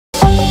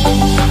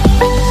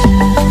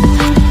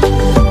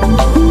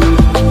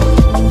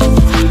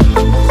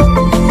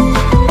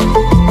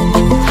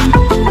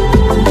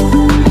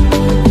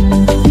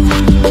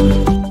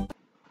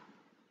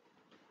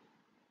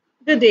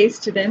day,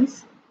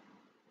 students.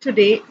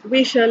 Today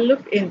we shall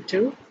look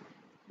into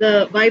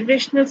the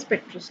vibrational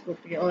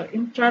spectroscopy or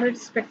infrared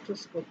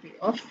spectroscopy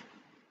of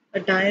a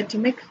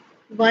diatomic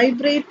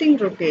vibrating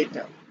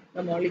rotator.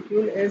 The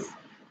molecule is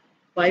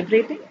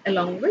vibrating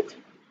along with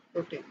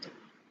rotator.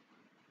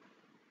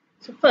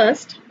 So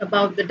first,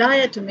 about the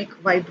diatomic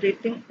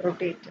vibrating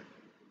rotator.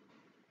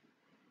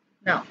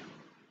 Now,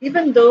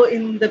 even though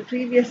in the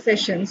previous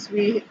sessions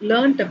we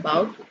learnt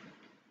about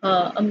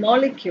a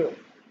molecule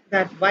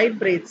that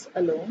vibrates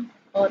alone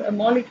or a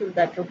molecule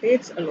that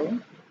rotates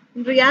alone,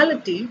 in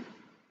reality,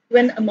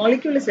 when a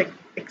molecule is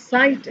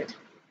excited,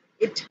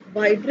 it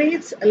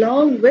vibrates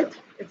along with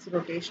its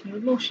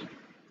rotational motion,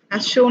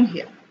 as shown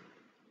here.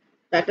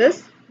 That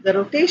is, the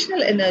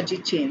rotational energy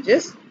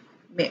changes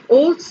may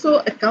also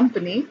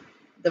accompany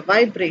the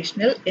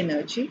vibrational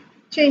energy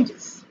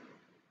changes.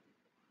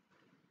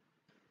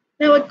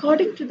 Now,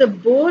 according to the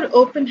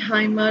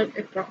Bohr-Oppenheimer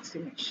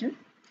approximation,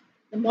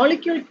 the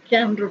molecule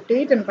can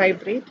rotate and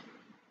vibrate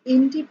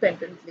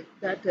independently.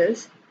 That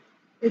is,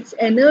 its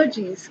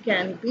energies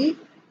can be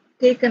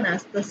taken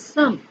as the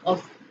sum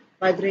of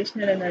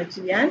vibrational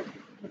energy and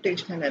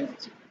rotational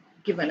energy,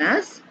 given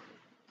as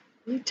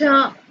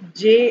eta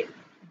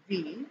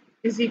jv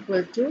is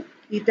equal to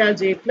eta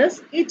j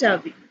plus eta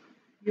v.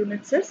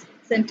 Units is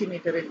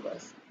centimeter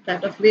inverse,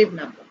 that of wave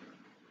number.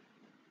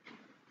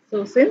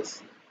 So,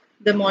 since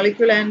the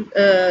molecule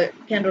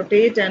can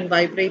rotate and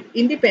vibrate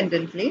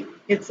independently,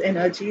 its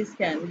energies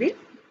can be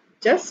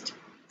just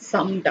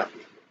summed up.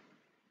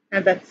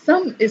 And that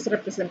sum is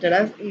represented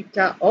as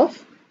eta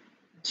of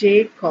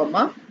j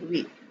comma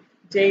v.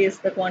 J is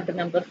the quantum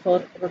number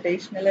for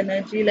rotational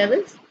energy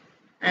levels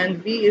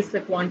and v is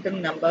the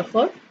quantum number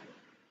for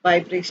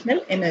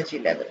vibrational energy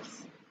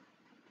levels.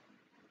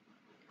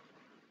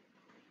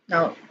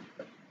 Now,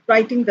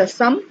 writing the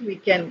sum, we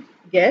can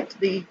get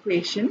the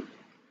equation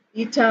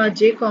eta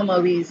j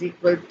comma v is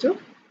equal to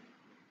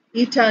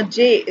eta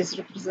j is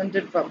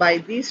represented by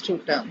these two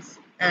terms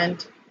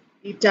and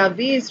eta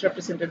v is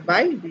represented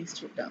by these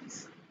two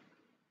terms.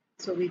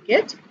 So we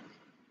get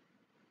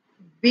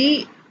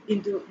b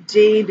into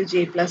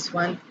j plus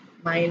 1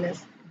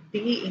 minus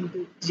d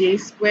into j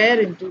square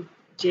into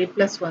j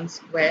plus 1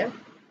 square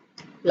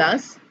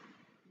plus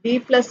b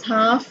plus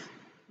half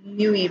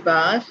nu e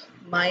bar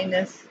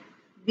minus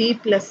b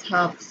plus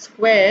half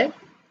square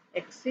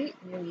xc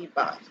nu e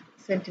bar,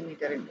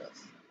 centimeter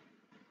inverse.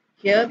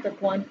 Here the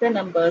quantum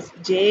numbers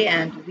j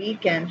and v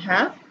can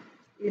have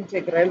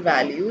integral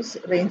values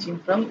ranging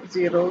from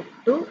 0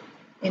 to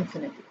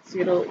infinity,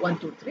 0, 1,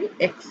 2, 3,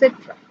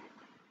 etc.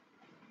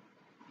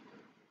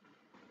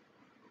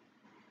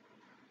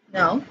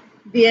 Now,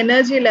 the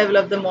energy level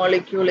of the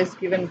molecule is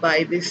given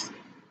by this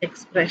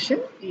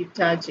expression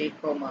eta j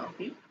comma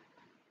v.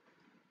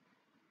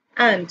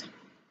 And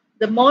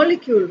the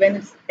molecule, when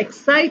it's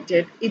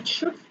excited, it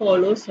should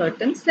follow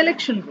certain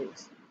selection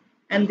rules.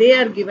 And they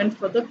are given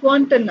for the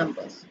quantum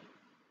numbers.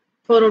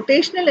 For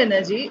rotational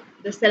energy,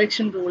 the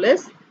selection rule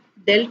is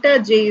delta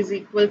J is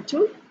equal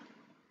to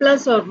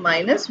plus or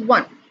minus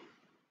 1.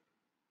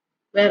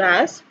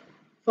 Whereas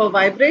for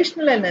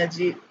vibrational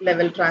energy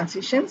level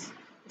transitions,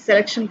 the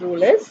selection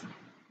rule is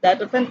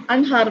that of an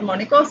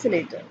anharmonic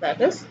oscillator.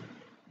 That is,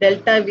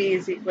 delta V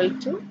is equal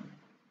to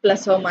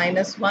plus or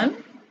minus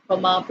 1,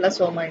 comma plus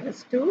or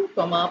minus 2,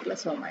 comma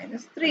plus or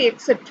minus 3,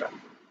 etc.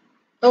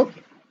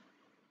 Okay.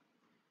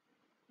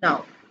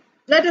 Now,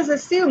 let us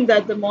assume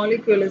that the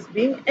molecule is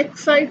being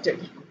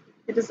excited.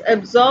 It is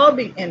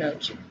absorbing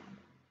energy.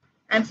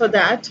 And for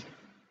that,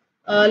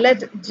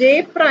 let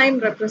J prime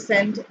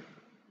represent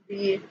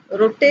the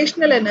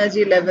rotational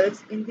energy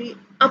levels in the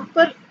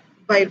upper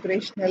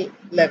vibrational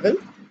level.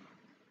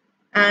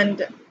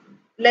 And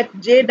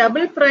let J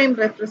double prime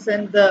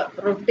represent the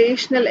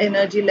rotational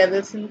energy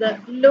levels in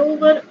the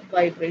lower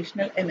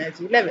vibrational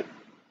energy level.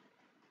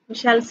 We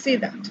shall see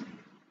that.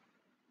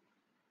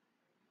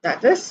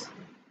 That is,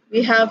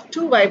 we have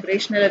two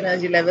vibrational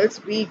energy levels,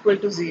 V equal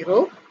to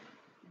 0,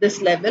 this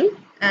level,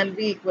 and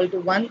V equal to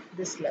 1,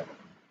 this level.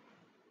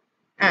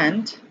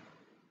 And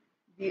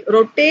the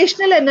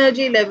rotational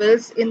energy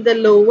levels in the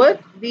lower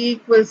V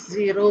equals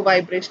 0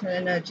 vibrational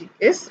energy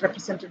is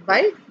represented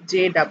by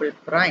J double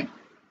prime.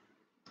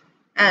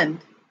 And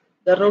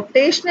the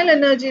rotational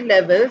energy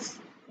levels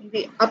in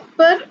the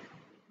upper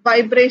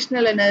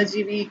vibrational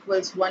energy V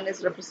equals 1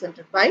 is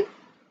represented by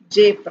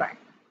J prime.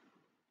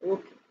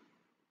 Okay.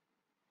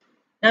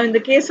 Now, in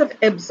the case of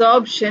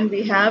absorption,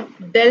 we have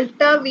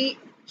delta V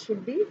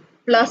should be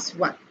plus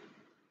 1.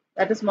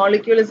 That is,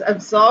 molecule is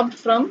absorbed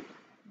from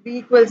V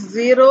equals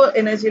 0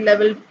 energy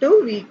level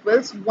to V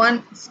equals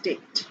 1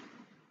 state.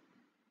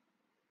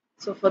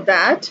 So, for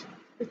that,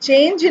 the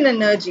change in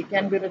energy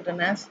can be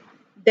written as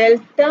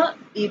delta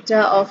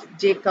eta of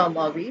J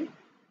comma V,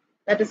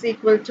 that is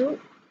equal to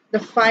the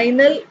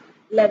final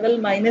level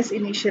minus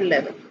initial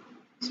level.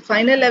 So,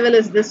 final level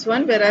is this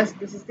one, whereas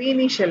this is the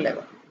initial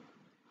level.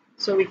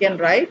 So we can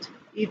write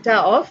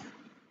eta of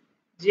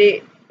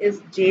J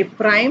is J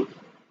prime,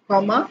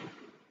 comma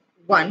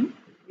 1,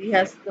 V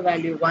has the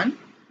value 1,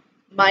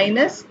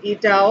 minus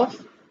eta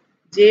of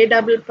j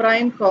double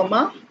prime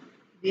comma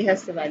v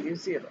has the value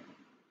 0.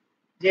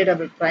 J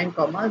double prime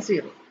comma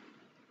 0.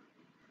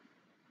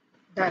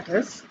 That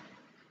is,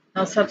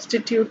 now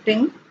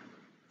substituting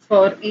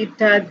for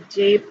eta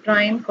j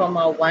prime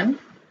comma 1.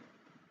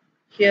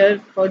 Here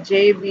for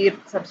j we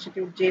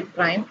substitute j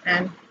prime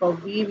and for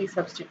v we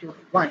substitute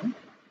 1.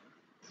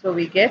 So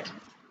we get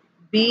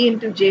b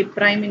into j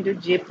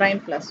prime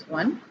plus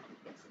 1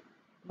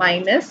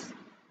 minus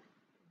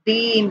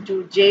d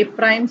into j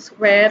prime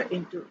square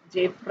into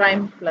j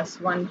prime plus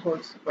 1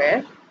 whole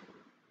square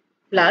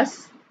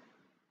plus,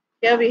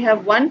 here we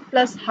have 1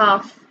 plus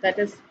half, that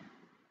is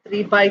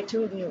 3 by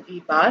 2 nu e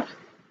bar,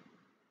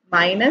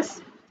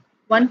 minus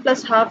 1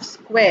 plus half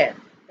square,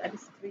 that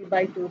is 3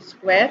 by 2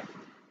 square,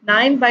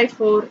 9 by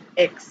 4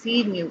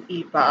 xc nu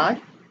e bar,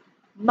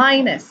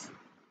 minus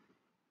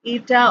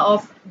eta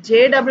of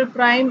j double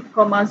prime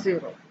comma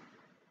 0.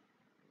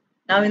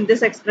 Now in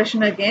this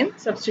expression again,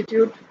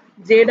 substitute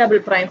j double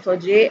prime for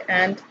j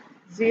and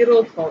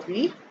 0 for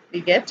v.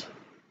 We get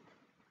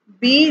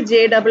b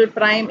j double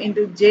prime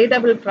into j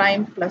double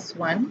prime plus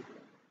 1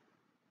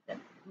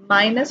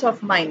 minus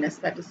of minus,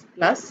 that is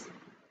plus,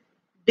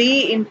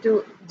 d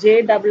into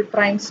j double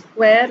prime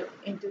square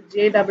into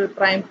j double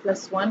prime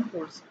plus 1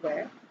 whole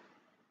square.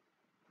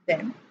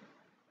 Then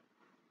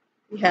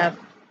we have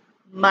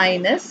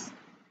minus,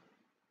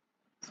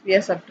 we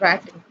are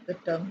subtracting the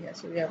term here,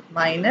 so we have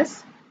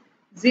minus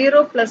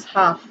 0 plus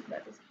half,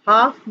 that is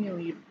half nu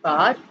e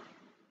bar,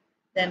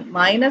 then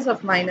minus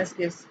of minus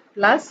gives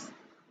plus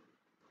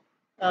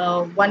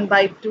 1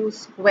 by 2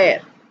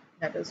 square,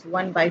 that is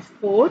 1 by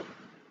 4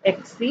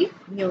 xc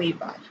nu e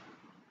bar.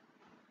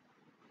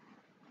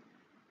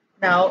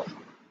 Now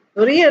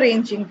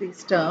rearranging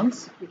these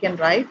terms, we can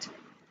write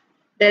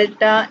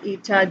delta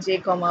eta j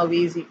comma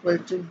v is equal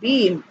to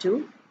b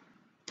into,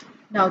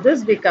 now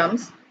this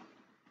becomes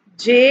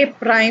j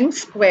prime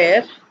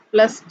square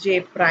plus j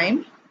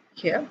prime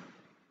here.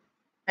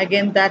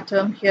 Again that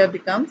term here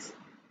becomes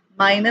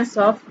minus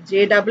of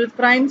j double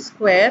prime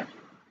square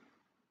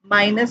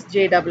minus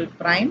j double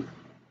prime,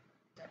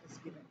 that is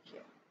given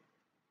here.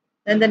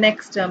 Then the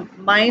next term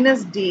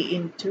minus d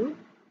into,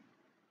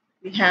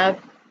 we have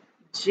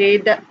j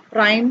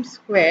prime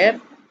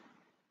square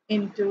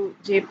into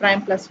j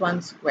prime plus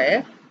 1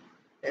 square,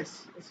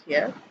 this is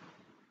here,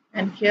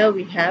 and here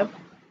we have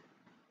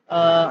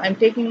I'm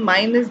taking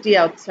minus d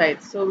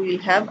outside, so we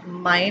have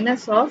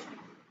minus of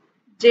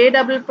j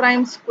double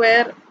prime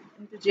square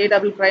into j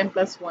double prime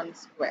plus 1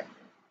 square.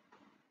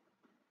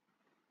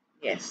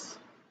 Yes.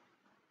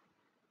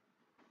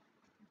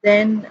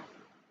 Then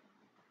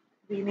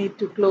we need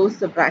to close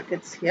the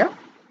brackets here.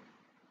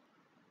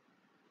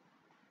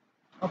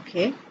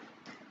 Okay.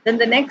 Then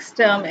the next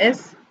term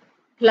is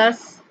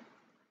plus,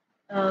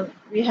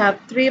 we have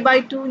 3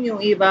 by 2 nu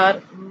e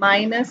bar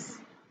minus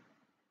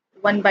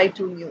 1 by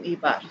 2 nu e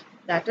bar,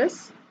 that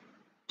is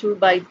 2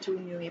 by 2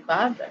 nu e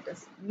bar, that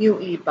is nu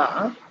e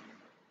bar.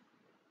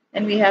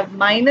 And we have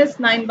minus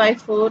 9 by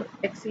 4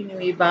 xc nu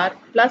e bar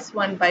plus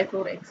 1 by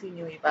 4 xc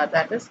nu e bar,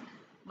 that is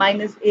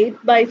minus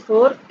 8 by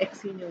 4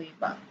 xc nu e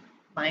bar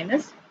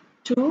minus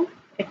 2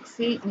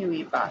 xc nu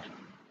e bar.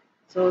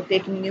 So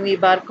taking nu e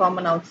bar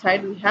common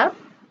outside, we have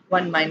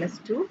 1 minus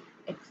 2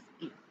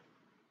 xe.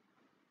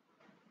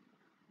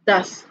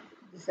 Thus,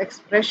 this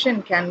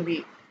expression can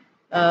be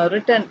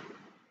written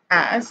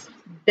as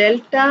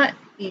delta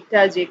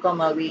eta j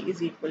comma v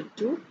is equal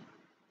to,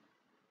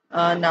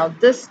 now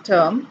this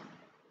term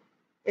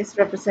is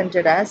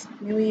represented as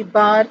nu e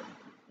bar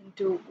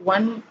into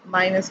 1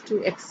 minus 2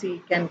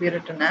 xc can be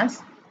written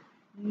as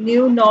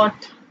nu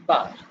naught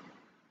bar,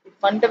 the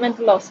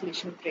fundamental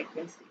oscillation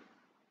frequency,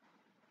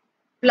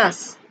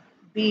 plus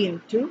b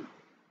into,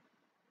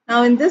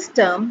 now in this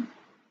term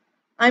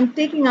I'm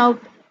taking out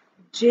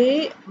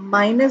j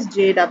minus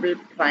j double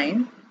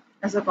prime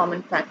as a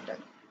common factor.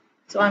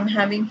 So I'm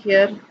having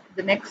here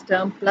the next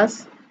term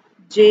plus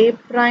j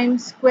prime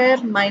square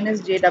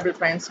minus j double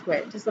prime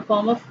square. It is the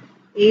form of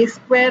a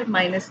square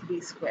minus b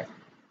square.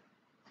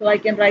 So I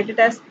can write it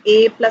as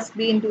a plus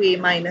b into a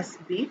minus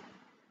b.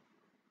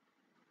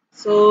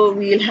 So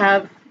we'll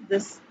have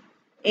this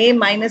a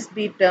minus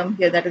b term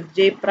here, that is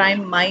j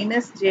prime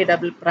minus j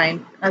double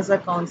prime as a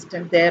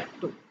constant there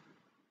too.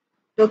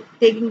 So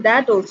taking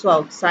that also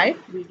outside,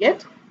 we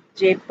get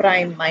j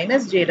prime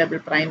minus j double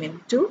prime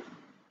into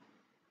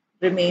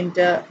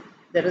remainder,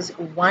 there is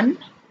 1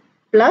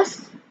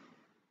 plus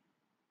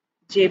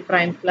j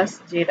prime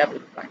plus j double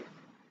prime,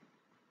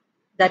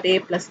 that a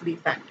plus b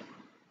factor,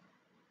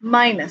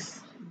 minus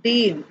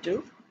d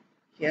into,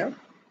 here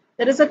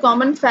there is a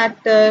common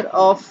factor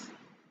of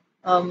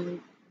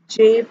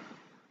j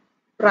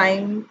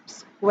prime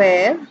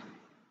square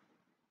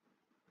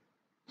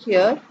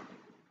here,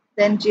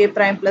 then j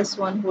prime plus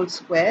 1 whole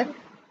square,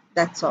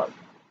 that's all,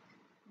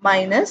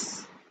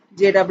 minus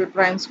j double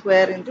prime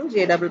square into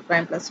j double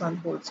prime plus 1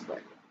 whole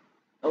square.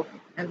 Okay,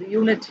 and the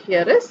unit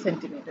here is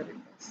centimeter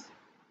inverse.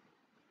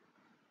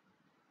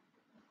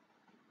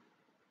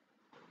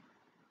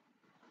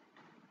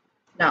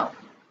 Now,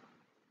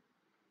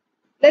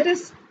 let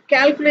us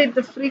calculate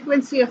the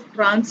frequency of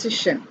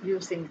transition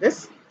using this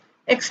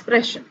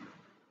expression.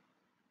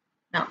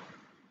 Now,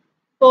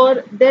 for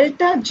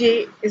delta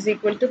J is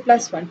equal to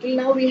 +1. Till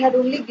now we had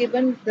only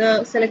given the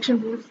selection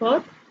rule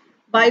for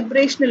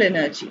vibrational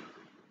energy.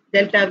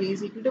 Delta V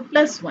is equal to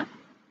 +1.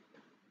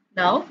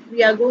 Now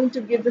we are going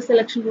to give the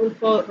selection rule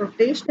for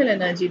rotational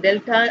energy.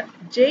 Delta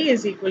J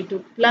is equal to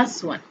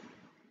 +1.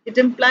 It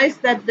implies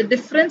that the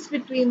difference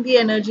between the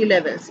energy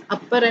levels,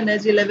 upper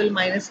energy level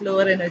minus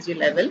lower energy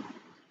level,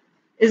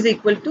 is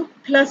equal to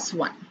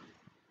 +1.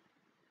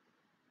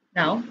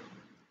 Now,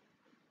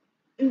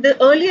 in the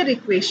earlier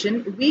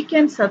equation, we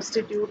can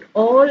substitute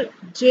all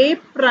J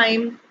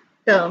prime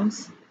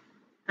terms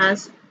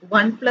as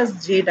 1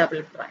 plus J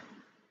double prime.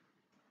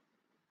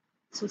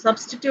 So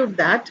substitute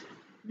that,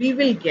 we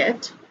will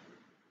get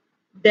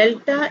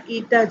delta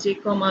eta J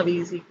comma V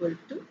is equal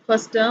to,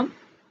 first term,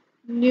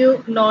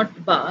 nu naught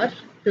bar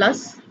plus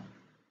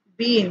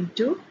B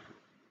into,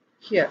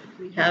 here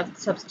we have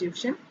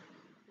substitution,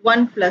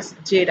 1 plus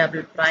J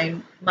double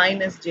prime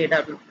minus J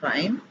double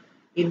prime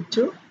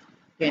into,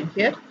 again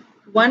here,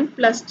 1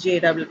 plus J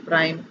double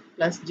prime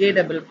plus J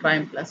double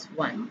prime plus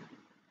 1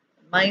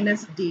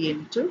 minus D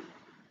into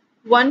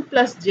 1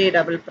 plus J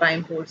double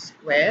prime whole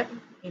square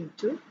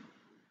into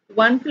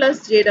 1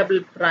 plus J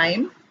double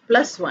prime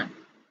plus 1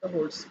 the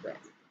whole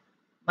square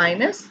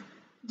minus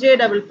J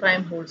double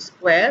prime whole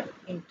square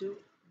into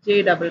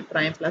J double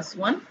prime plus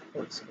 1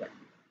 whole square.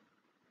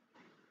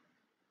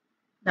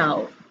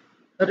 Now,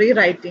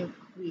 rewriting,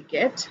 we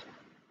get,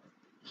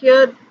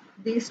 here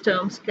these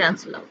terms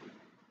cancel out,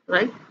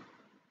 right?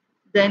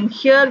 Then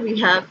here we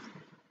have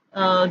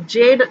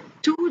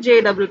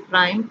 2J double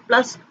prime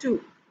plus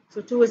 2.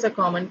 So 2 is a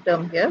common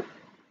term here.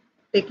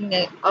 Taking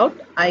it out,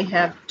 I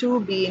have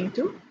 2B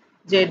into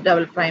J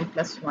double prime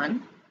plus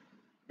 1.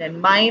 Then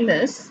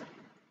minus,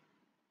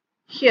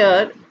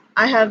 here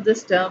I have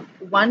this term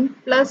 1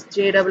 plus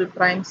J double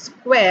prime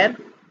square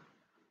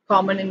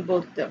common in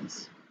both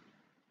terms.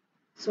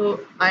 So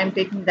I am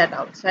taking that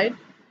outside.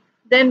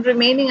 Then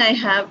remaining I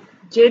have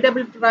J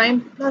double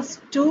prime plus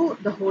 2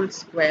 the whole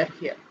square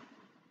here.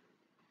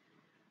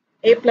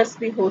 A plus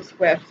B whole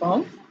square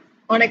form.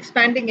 On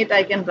expanding it,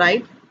 I can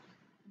write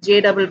J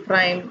double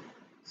prime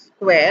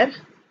square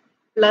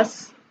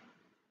plus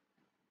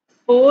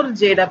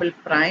 4J double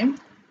prime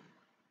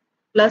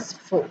plus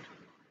 4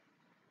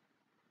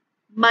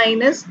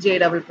 minus J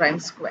double prime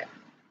square.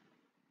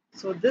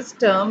 So this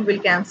term will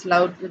cancel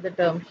out with the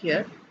term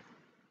here.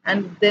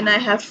 And then I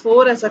have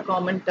 4 as a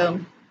common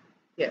term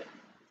here.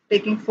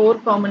 Taking 4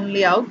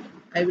 commonly out,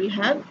 I will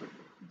have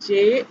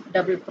J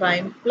double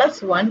prime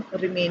plus 1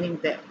 remaining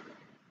there.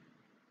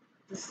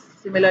 This is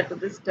similar to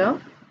this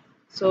term.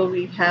 So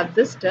we have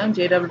this term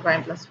J double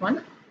prime plus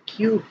 1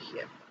 cube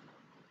here.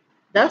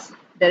 Thus,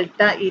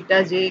 delta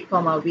eta J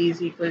comma V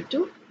is equal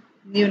to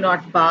nu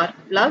naught bar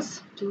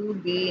plus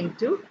 2B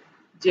into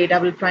J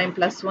double prime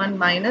plus 1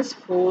 minus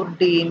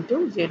 4D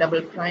into J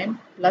double prime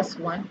plus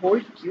 1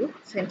 whole cube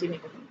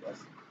centimeter meters.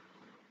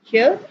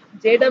 Here,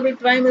 J double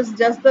prime is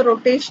just the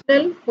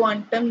rotational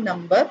quantum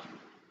number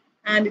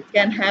and it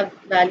can have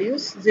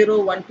values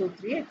 0, 1, 2,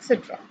 3,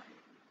 etc.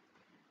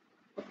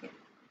 Okay.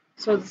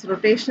 So this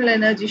rotational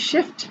energy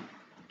shift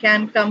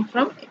can come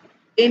from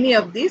any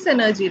of these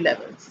energy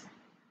levels.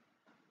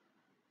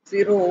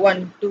 0,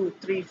 1, 2,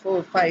 3,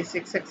 4, 5,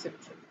 6, etc.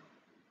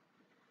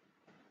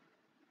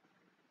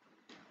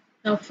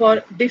 Now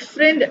for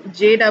different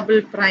J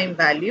double prime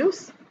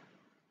values,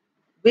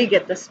 we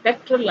get the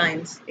spectral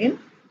lines in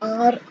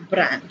R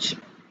branch.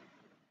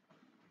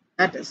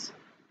 That is,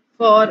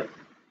 for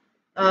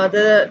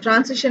the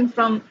transition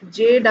from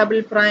J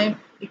double prime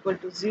equal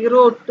to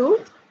 0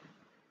 to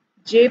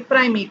J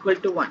prime equal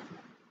to 1.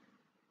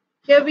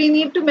 Here we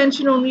need to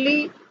mention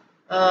only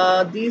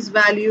these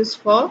values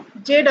for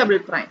J double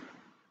prime.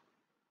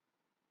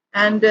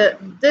 And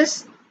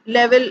this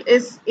level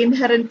is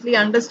inherently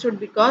understood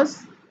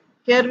because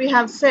here we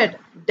have said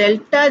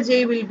delta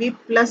J will be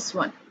plus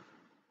 1.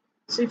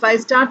 So if I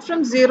start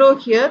from 0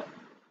 here,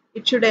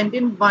 it should end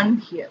in 1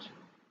 here.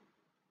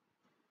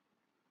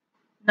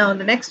 Now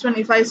the next one,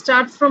 if I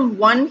start from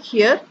 1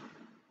 here,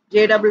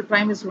 J double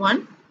prime is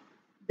 1,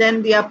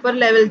 then the upper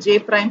level J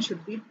prime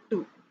should be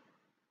 2,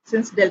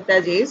 since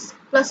delta J is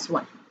plus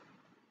 1.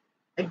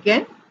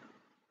 Again,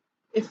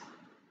 if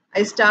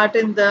I start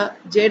in the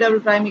J double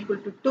prime equal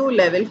to 2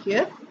 level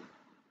here,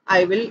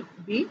 I will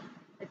be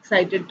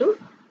excited to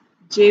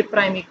J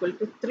prime equal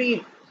to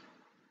 3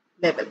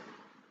 level.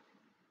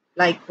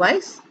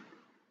 Likewise,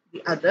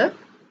 the other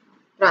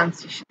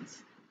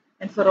transitions.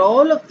 And for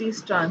all of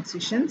these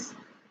transitions,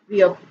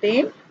 we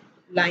obtain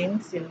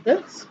lines in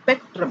the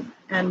spectrum,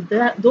 and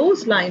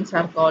those lines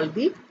are called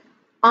the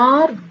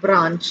R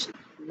branch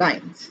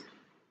lines.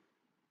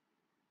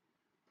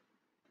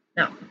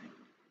 Now,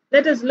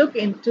 let us look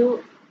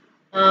into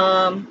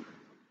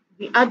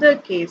the other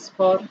case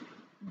for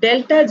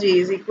delta J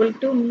is equal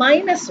to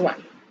minus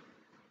 1.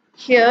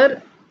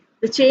 Here,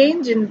 the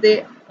change in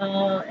the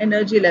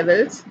energy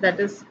levels, that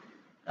is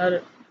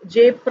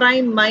J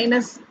prime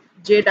minus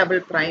J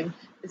double prime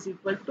is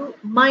equal to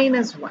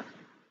minus 1.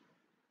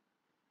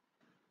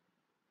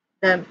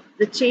 Then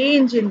the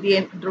change in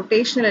the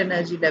rotational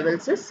energy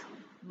levels is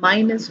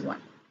minus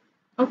 1.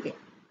 Okay.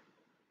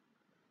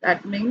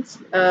 That means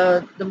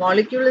the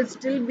molecule is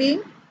still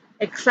being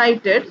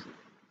excited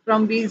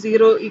from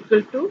V0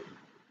 equal to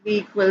V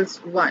equals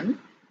 1.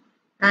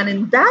 And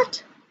in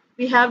that,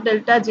 we have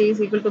delta J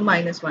is equal to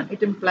minus 1.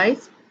 It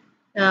implies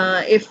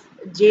if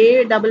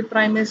J double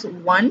prime is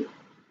 1,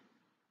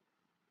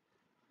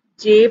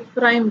 J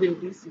prime will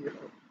be 0.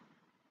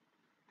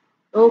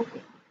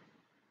 Okay.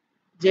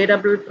 J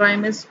double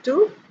prime is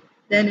 2,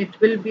 then it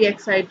will be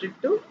excited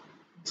to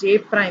J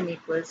prime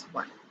equals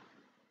 1.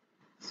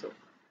 So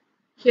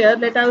here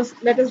let us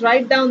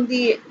write down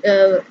the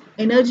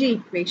energy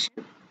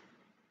equation.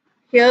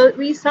 Here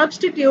we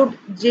substitute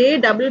J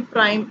double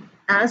prime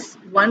as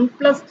 1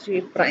 plus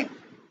J prime.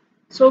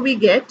 So we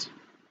get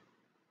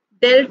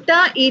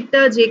delta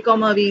eta J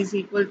comma V is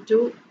equal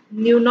to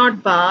nu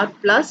naught bar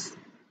plus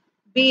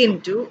B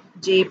into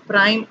J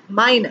prime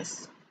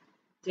minus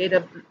J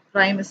double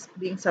prime is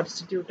being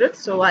substituted.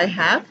 So I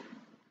have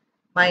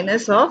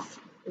minus of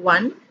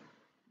 1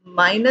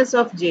 minus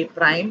of J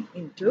prime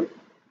into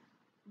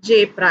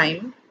J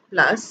prime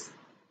plus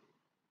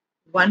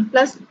 1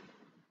 plus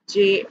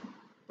J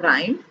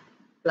prime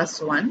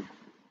plus 1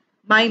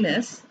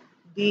 minus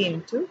D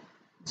into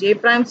J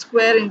prime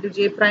square into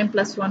J prime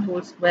plus 1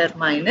 whole square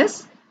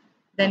minus,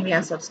 then we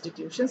have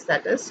substitutions,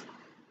 that is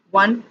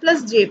 1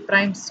 plus J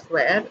prime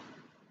square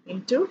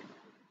into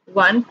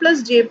 1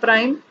 plus J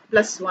prime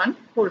plus 1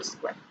 whole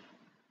square.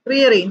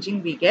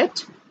 Rearranging, we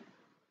get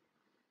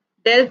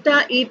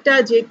delta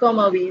eta J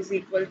comma V is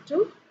equal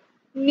to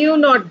nu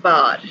naught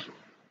bar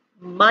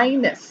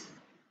minus,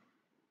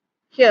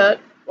 here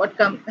what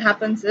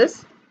happens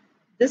is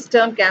this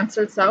term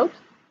cancels out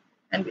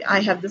and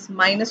I have this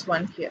minus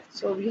 1 here.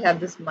 So we have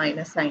this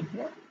minus sign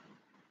here.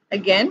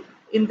 Again,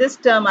 in this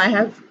term I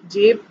have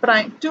J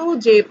prime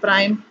 2J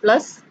prime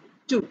plus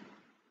 2.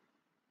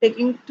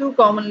 Taking 2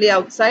 commonly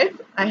outside,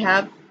 I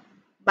have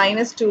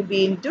minus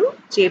 2B into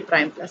J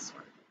prime plus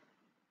 1.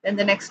 Then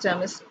the next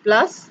term is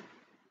plus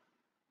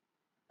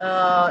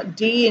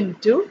D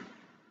into,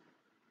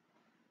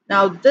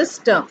 now this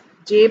term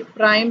J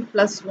prime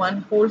plus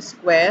 1 whole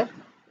square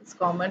is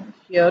common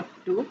here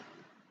too.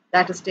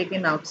 That is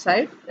taken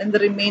outside. Then the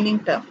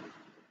remaining term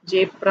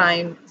J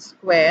prime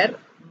square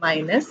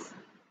minus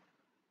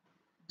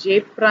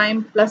J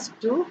prime plus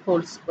 2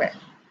 whole square.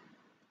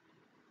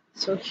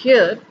 So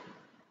here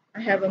I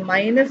have a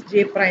minus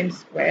J prime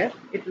square.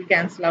 It will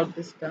cancel out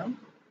this term.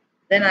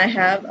 Then I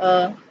have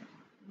a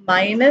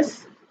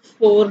minus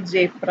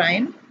 4J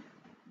prime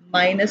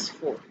minus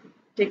 4.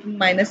 Taking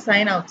minus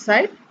sign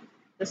outside,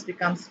 this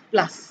becomes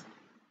plus.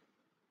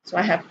 So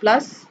I have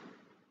plus,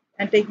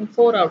 and taking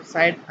 4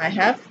 outside, I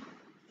have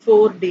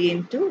 4D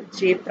into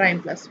J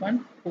prime plus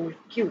 1 whole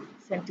cube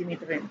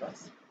centimeter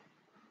inverse.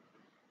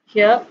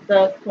 Here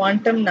the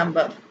quantum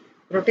number,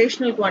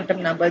 rotational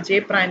quantum number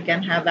J prime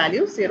can have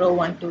values 0,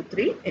 1, 2,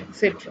 3,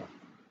 etc.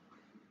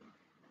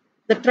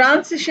 The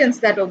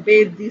transitions that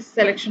obey this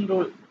selection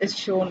rule is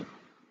shown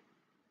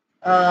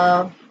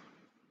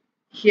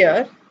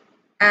here,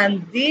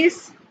 and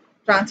these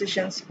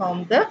transitions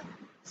form the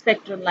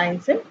spectral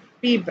lines in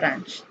P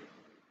branch.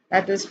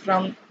 That is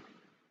from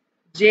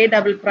J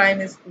double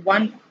prime is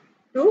 1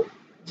 to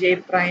J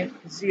prime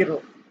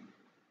 0.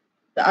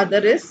 The other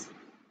is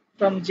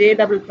from J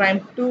double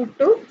prime 2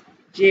 to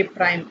J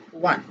prime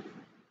 1.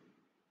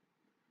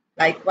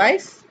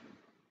 Likewise,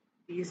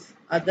 these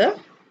other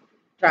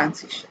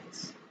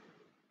transitions.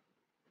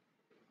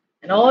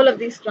 And all of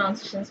these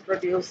transitions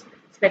produce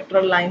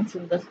spectral lines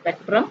in the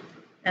spectrum,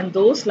 and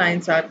those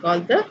lines are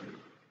called the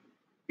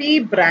P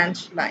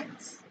branch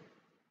lines.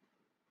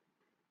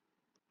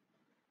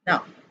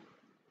 Now,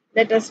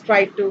 let us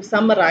try to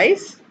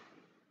summarize.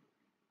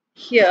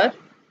 Here,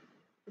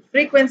 the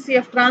frequency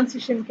of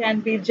transition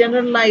can be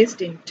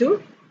generalized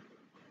into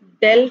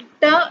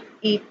delta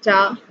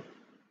eta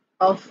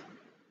of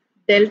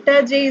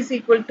delta J is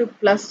equal to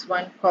plus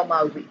 1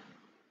 comma V.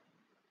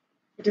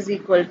 It is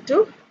equal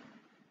to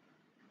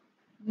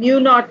nu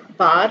naught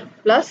bar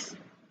plus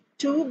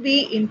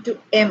 2B into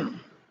M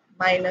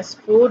minus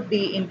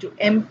 4D into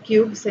M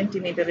cube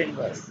centimeter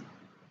inverse.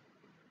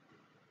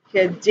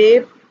 Here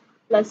J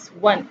plus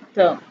 1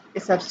 term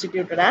is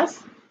substituted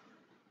as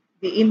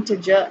the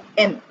integer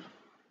N,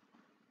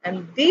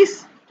 and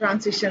these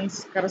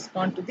transitions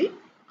correspond to the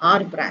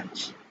R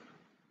branch,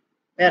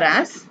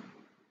 whereas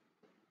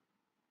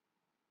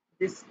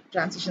these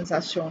transitions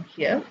are shown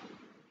here,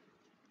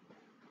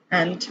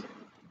 and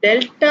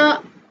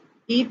delta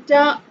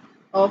eta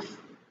of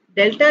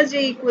delta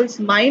J equals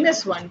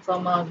minus 1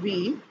 comma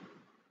V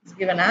is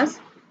given as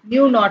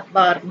nu naught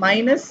bar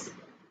minus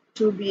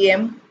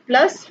 2bm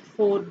plus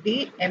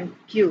 4dm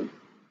cube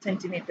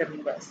centimeter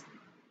inverse.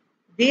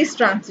 These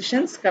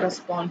transitions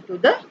correspond to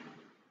the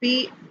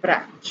P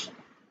branch.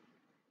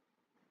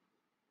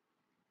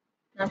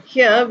 Now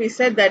here we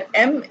said that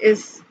M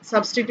is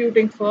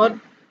substituting for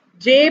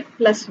J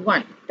plus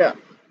 1 term.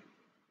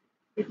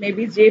 It may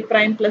be J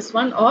prime plus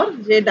 1 or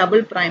J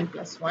double prime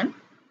plus 1.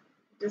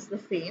 It is the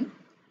same.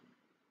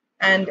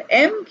 And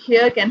M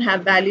here can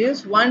have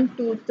values 1,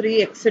 2,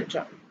 3,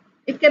 etc.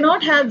 It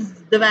cannot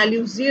have the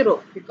value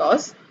 0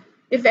 because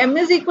if M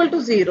is equal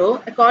to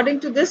 0, according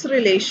to this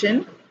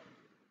relation,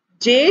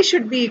 J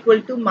should be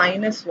equal to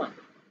minus 1.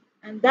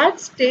 And that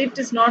state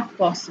is not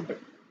possible.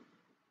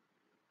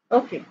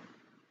 Okay.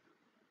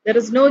 There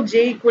is no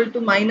J equal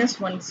to minus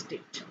 1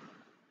 state.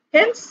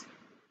 Hence,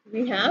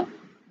 we have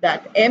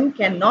that M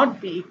cannot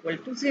be equal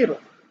to 0.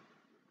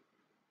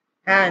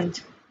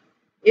 And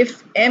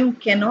if M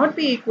cannot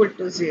be equal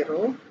to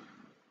 0,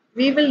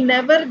 we will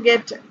never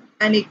get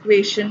an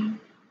equation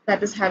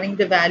that is having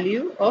the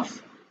value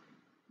of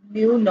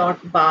mu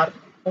naught bar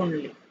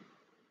only.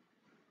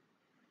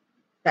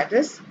 That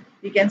is,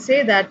 we can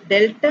say that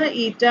delta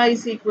eta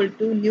is equal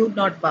to mu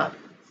naught bar.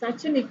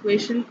 Such an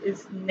equation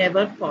is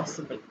never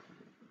possible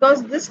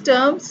because these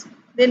terms,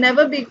 they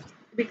never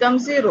become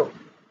 0.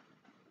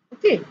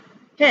 Okay,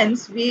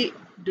 hence we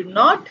do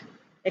not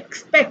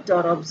expect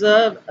or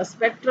observe a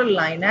spectral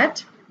line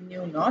at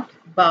mu naught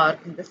bar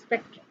in the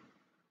spectrum.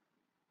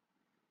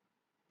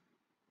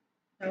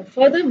 Now,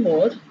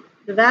 furthermore,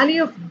 the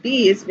value of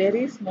D is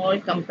very small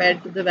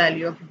compared to the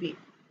value of B,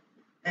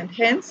 and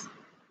hence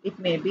it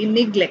may be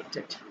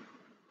neglected.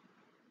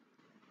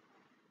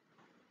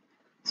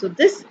 So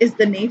this is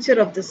the nature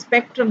of the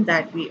spectrum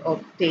that we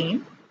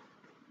obtain.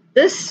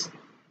 This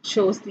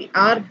shows the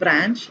R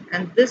branch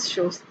and this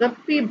shows the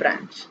P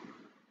branch.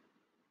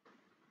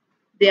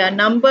 They are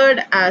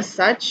numbered as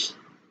such.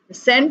 The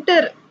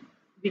center,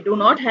 we do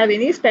not have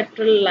any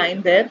spectral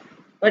line there,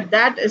 but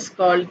that is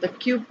called the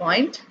Q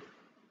point.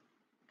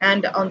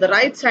 And on the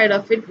right side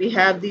of it, we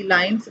have the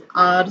lines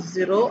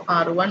R0,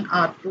 R1,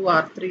 R2,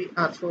 R3,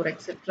 R4,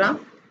 etc.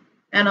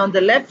 And on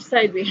the left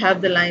side, we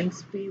have the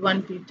lines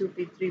P1, P2,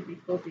 P3,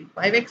 P4,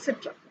 P5,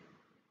 etc.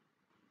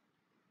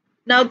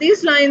 Now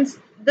these lines,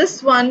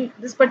 this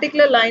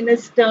particular line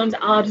is termed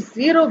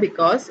R0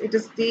 because it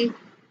is the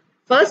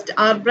first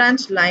R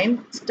branch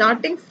line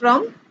starting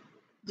from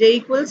J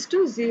equals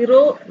to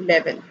 0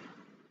 level.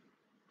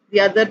 The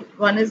other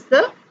one is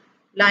the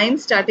line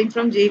starting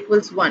from J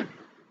equals 1.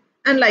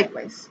 And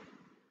likewise,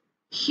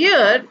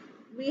 here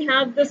we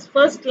have this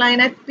first line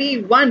at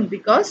P1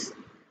 because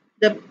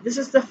this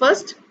is the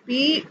first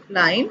P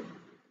line,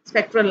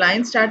 spectral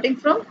line starting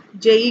from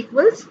J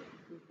equals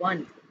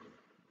 1.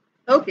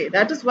 Okay,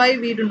 that is why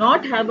we do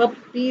not have a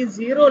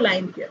P0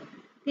 line here.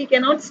 P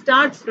cannot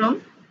start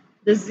from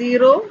the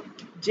 0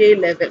 J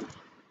level,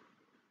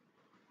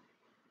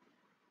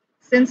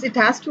 since it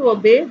has to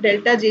obey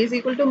delta J is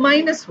equal to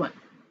minus 1.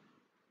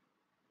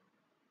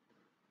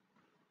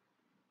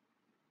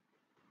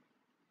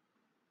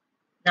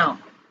 Now,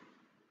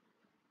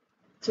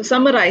 so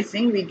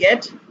summarizing, we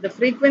get the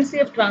frequency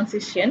of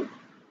transition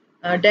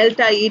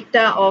delta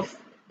eta of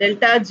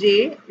delta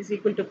J is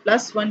equal to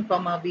plus 1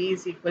 comma V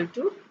is equal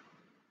to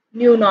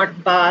mu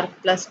naught bar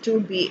plus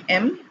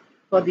 2bm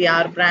for the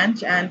R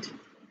branch, and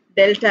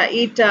delta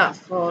eta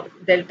for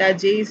delta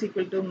J is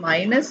equal to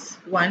minus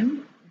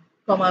 1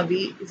 comma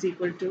V is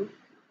equal to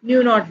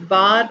mu naught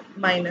bar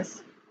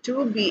minus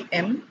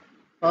 2bm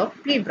for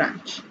P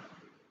branch.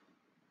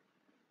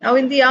 Now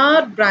in the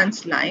R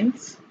branch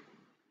lines,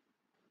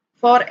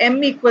 for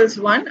M equals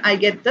 1, I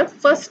get the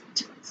first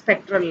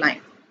spectral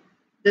line,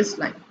 this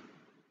line.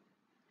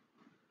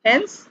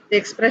 Hence, the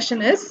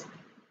expression is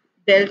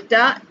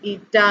delta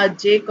eta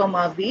J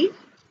comma V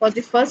for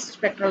the first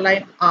spectral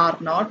line R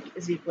naught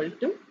is equal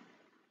to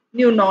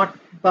mu naught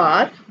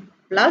bar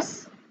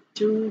plus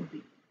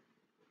 2B.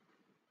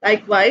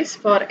 Likewise,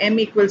 for M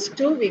equals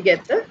 2, we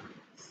get the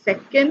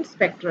second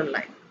spectral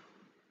line.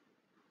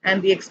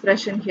 And the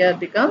expression here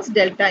becomes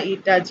delta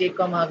eta J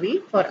comma V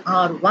for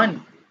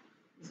R1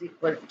 is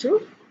equal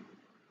to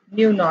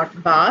mu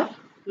naught bar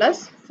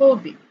plus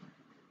 4B.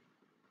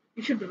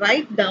 You should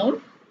write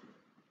down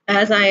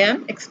as I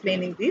am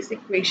explaining these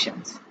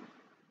equations.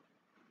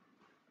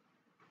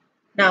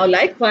 Now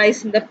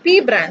likewise in the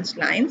P branch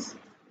lines,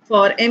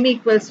 for M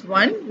equals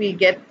 1, we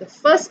get the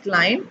first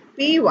line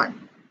P1.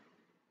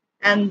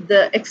 And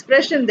the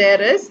expression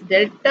there is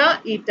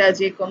delta eta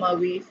J comma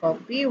V for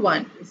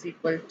P1 is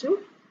equal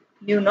to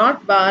mu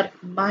naught bar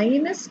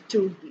minus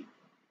 2B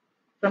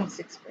from this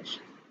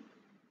expression.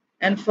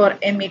 And for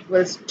M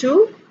equals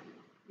 2,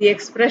 the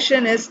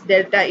expression is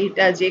delta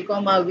eta J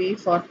comma V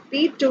for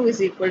P2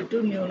 is equal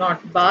to mu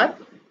naught bar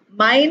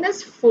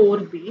minus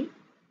 4B,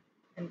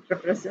 and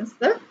represents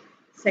the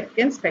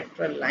second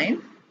spectral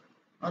line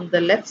on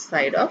the left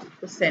side of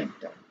the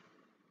center.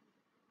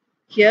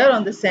 Here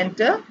on the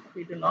center,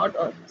 we do not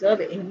observe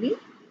any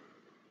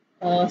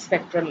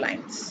spectral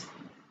lines.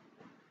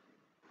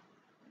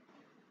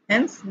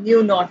 Hence,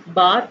 mu naught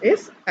bar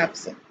is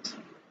absent.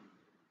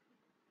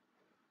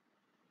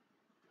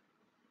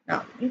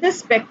 Now, in this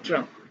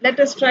spectrum, let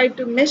us try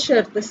to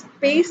measure the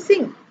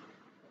spacing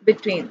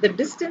between, the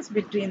distance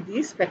between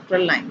these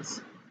spectral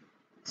lines.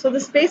 So, the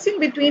spacing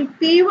between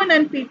P1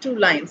 and P2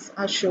 lines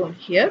are shown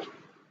here,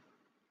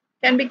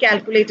 can be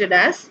calculated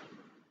as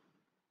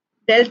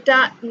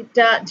delta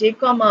eta j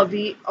comma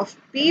v of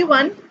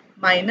P1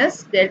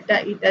 minus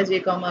delta eta j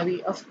comma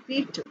v of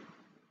P2.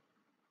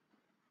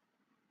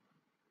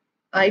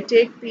 I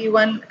take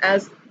P1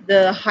 as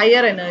the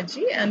higher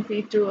energy and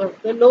P2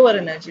 of the lower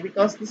energy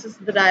because this is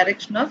the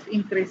direction of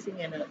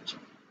increasing energy.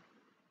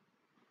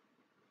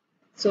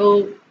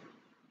 So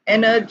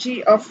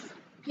energy of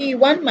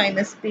P1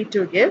 minus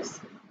P2 gives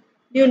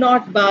nu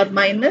naught bar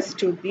minus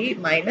 2B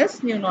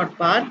minus nu naught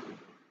bar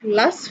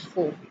plus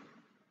 4B.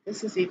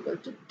 This is equal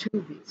to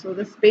 2B. So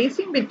the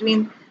spacing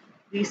between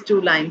these two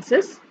lines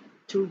is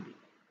 2B.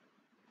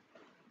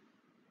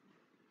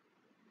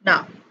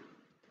 Now,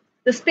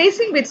 the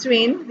spacing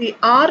between the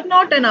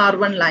R0 and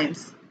R1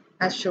 lines,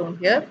 as shown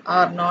here,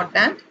 R0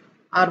 and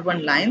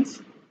R1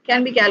 lines,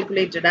 can be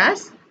calculated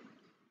as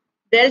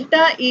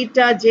delta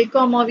eta j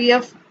comma v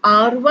of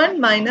R1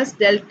 minus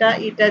delta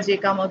eta j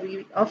comma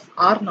v of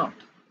R0.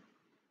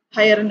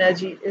 Higher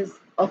energy is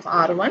of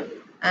R1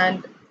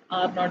 and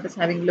R0 is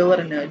having lower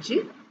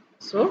energy.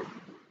 So,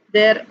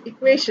 their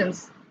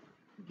equations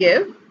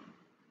give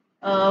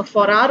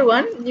for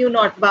R1 nu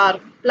naught bar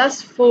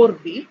plus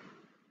 4B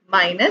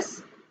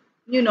minus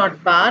nu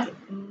naught bar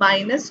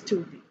minus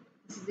 2B.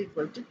 This is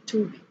equal to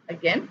 2B.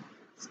 Again,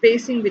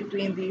 spacing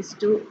between these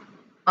two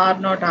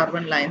R0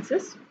 R1 lines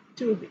is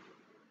 2B.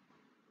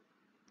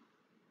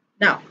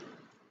 Now,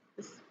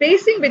 the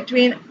spacing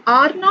between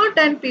R0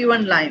 and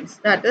P1 lines,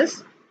 that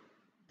is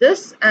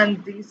this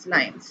and these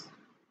lines,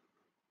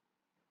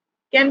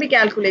 can be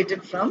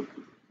calculated from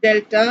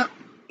delta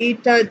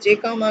eta j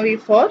comma v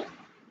for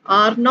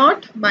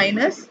R0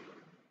 minus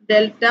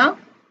delta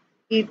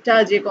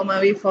eta j comma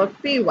v for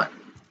P1.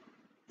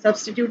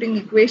 Substituting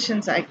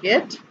equations, I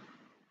get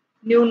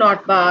nu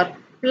naught bar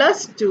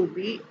plus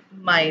 2b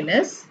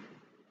minus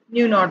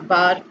nu naught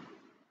bar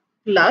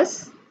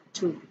plus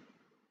 2b.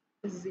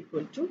 This is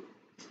equal to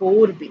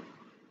 4b.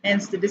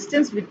 Hence, the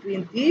distance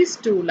between these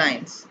two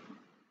lines,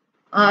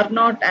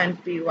 R0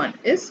 and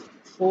P1, is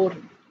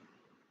 4b.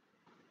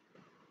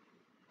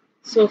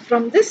 So,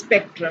 from this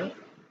spectrum,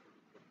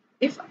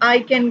 if I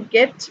can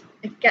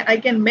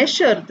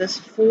measure this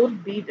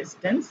 4b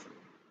distance,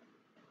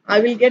 I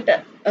will get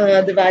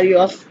the value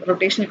of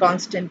rotational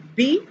constant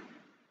B,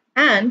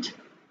 and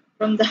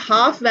from the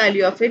half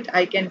value of it,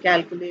 I can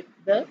calculate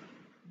the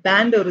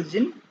band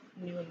origin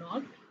nu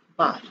naught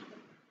bar.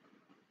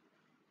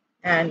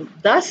 And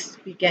thus,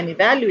 we can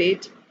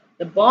evaluate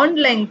the bond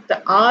length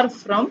R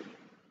from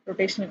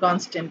rotational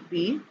constant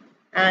B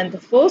and the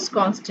force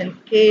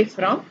constant K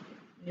from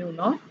nu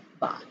naught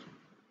bar.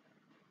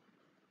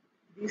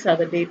 These are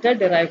the data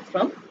derived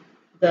from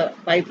the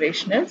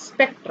vibrational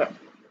spectrum.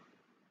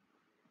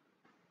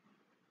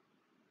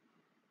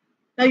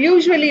 Now,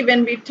 usually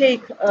when we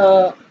take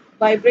a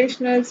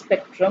vibrational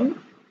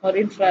spectrum or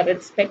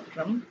infrared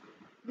spectrum,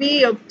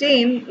 we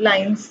obtain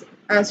lines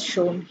as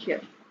shown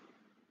here.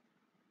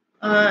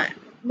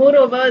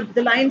 Moreover,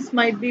 the lines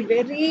might be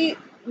very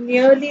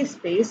nearly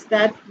spaced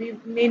that we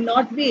may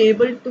not be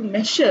able to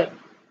measure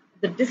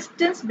the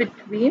distance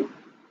between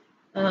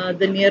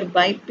the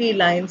nearby P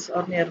lines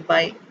or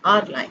nearby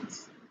R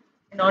lines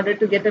in order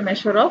to get a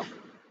measure of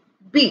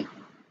B,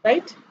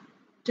 right?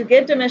 To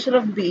get a measure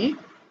of B,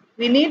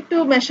 we need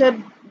to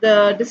measure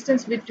the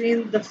distance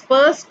between the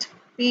first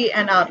P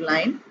and R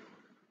line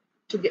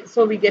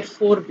so we get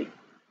 4B.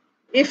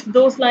 If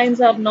those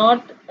lines are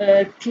not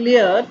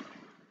clear,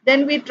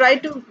 then we try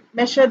to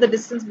measure the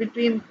distance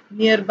between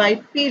nearby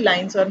P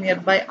lines or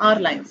nearby R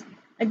lines.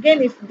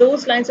 Again, if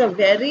those lines are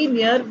very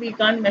near, we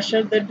can't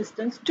measure the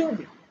distance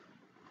 2B.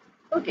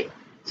 Okay,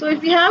 so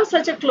if we have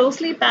such a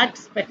closely packed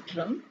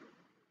spectrum,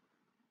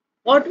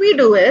 what we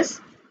do is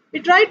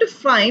we try to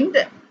find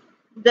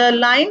the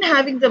line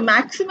having the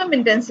maximum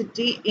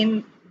intensity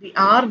in the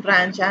R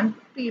branch and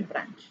P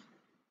branch.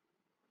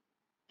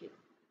 Okay.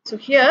 So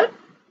here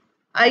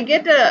I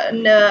get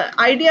an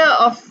idea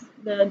of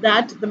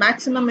that the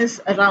maximum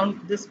is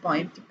around this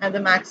point and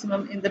the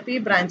maximum in the P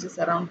branch is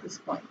around this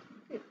point.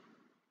 Okay.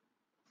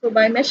 So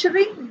by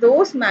measuring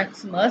those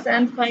maximas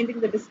and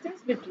finding the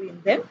distance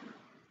between them,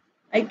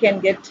 I can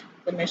get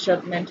the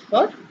measurement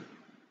for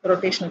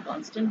rotational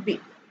constant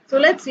B. So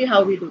let's see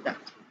how we do that.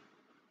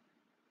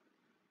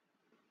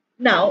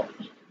 Now,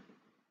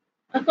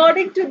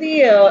 according to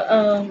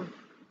the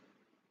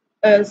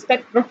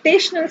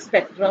rotational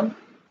spectrum,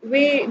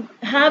 we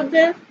have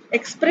the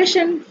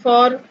expression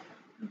for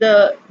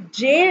the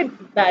J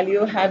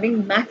value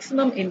having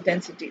maximum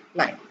intensity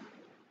line.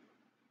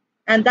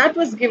 And that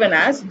was given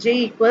as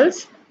J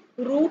equals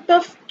root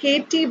of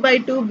KT by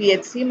 2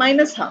 BHC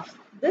minus half.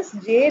 This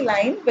J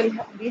line will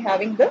be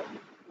having the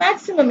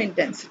maximum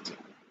intensity.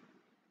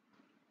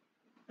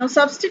 Now,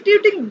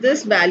 substituting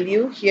this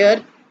value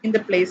here in the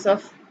place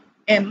of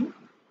M,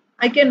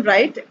 I can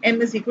write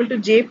M is equal to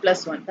J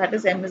plus 1. That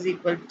is, M is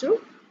equal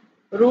to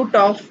root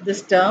of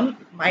this term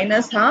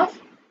minus half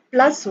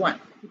plus 1.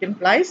 It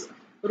implies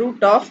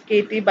root of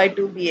KT by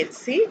 2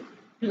 BHC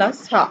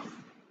plus half.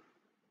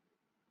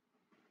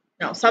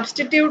 Now,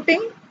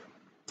 substituting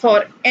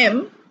for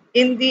M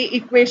in the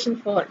equation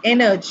for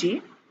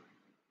energy,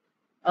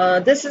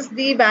 This is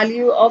the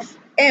value of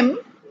M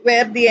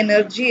where the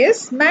energy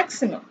is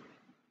maximum.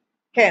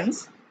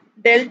 Hence,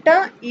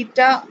 delta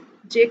eta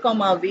j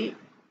comma v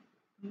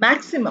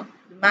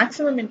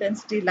maximum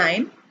intensity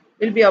line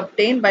will be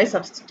obtained by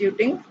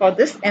substituting for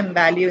this M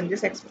value in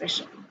this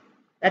expression.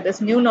 That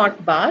is nu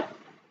naught bar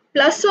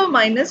plus or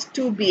minus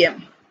 2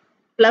 bm.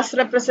 Plus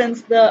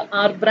represents the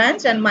R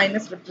branch and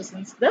minus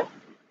represents the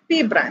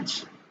P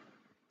branch.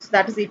 So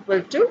that is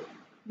equal to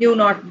nu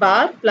naught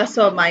bar plus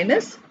or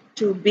minus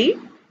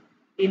 2b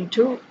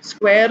into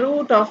square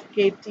root of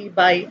kt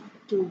by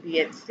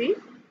 2bhc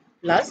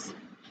plus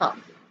half.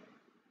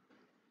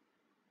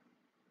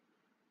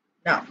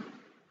 Now,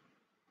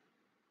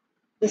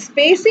 the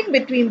spacing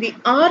between the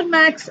R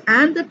max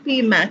and the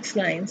P max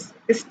lines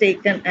is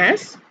taken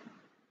as,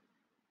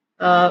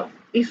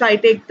 if I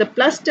take the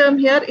plus term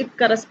here, it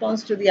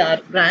corresponds to the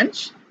R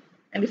branch.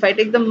 And if I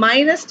take the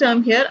minus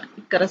term here,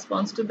 it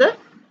corresponds to the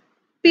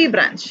P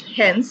branch.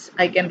 Hence,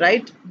 I can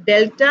write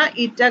delta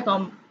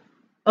eta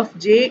of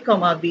j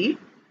comma v,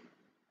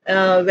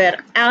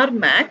 where R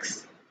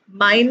max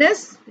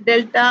minus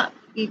delta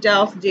eta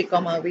of j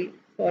comma v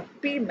for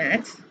P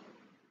max.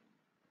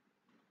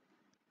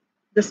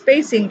 The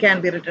spacing can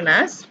be written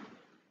as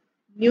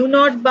nu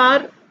naught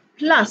bar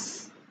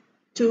plus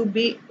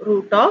 2b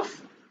root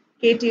of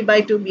kt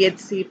by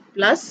 2bhc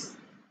plus,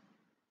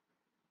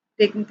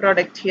 taking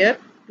product here,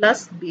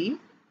 plus b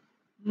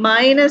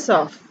minus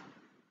of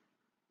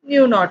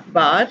nu naught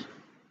bar,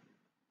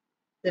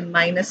 then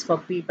minus for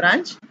P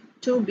branch,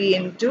 2b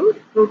into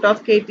root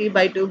of kt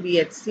by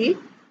 2bhc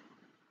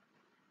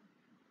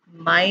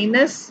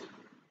minus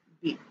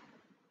b.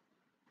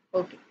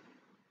 Okay.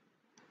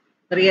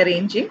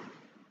 Rearranging,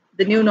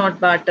 the nu naught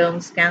bar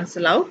terms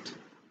cancel out,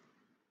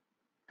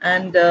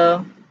 and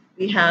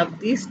we have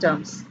these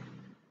terms,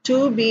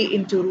 2b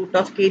into root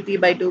of kt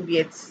by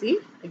 2bhc,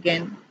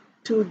 again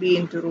 2b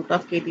into root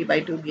of kt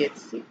by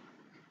 2bhc.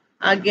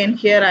 Again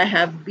here I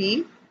have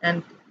b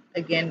and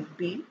again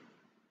b.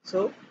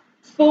 So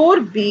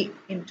 4b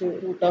into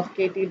root of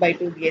kt by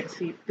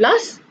 2bhc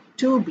plus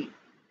 2b.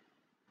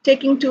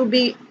 Taking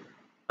 2b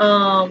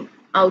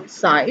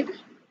outside,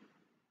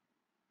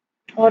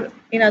 or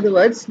in other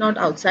words, not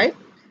outside,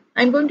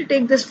 I'm going to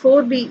take this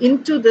 4b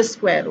into the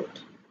square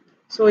root.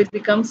 So it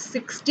becomes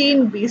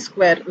 16b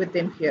square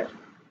within here,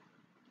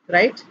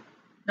 right?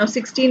 Now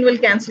 16 will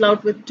cancel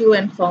out with 2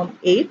 and form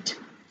 8.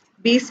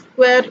 B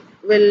square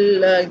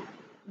will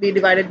be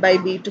divided by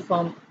b to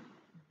form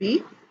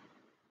b.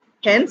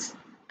 Hence,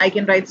 I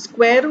can write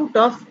square root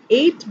of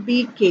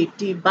 8b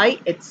kt by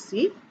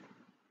hc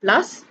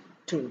plus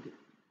 2b.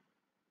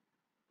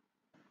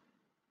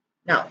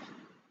 Now,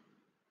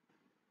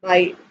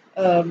 by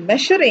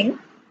measuring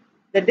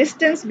the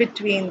distance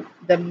between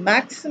the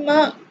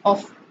maxima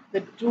of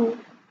the two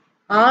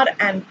R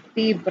and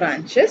P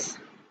branches,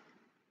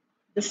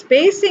 the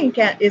spacing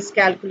is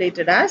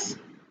calculated as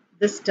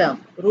this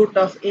term, root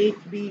of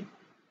 8b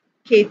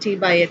kt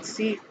by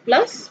hc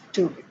plus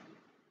 2b.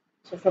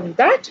 So from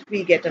that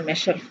we get a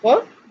measure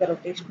for the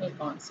rotational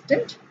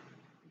constant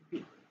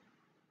B.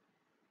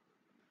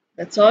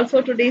 That's all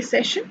for today's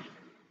session.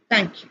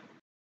 Thank you.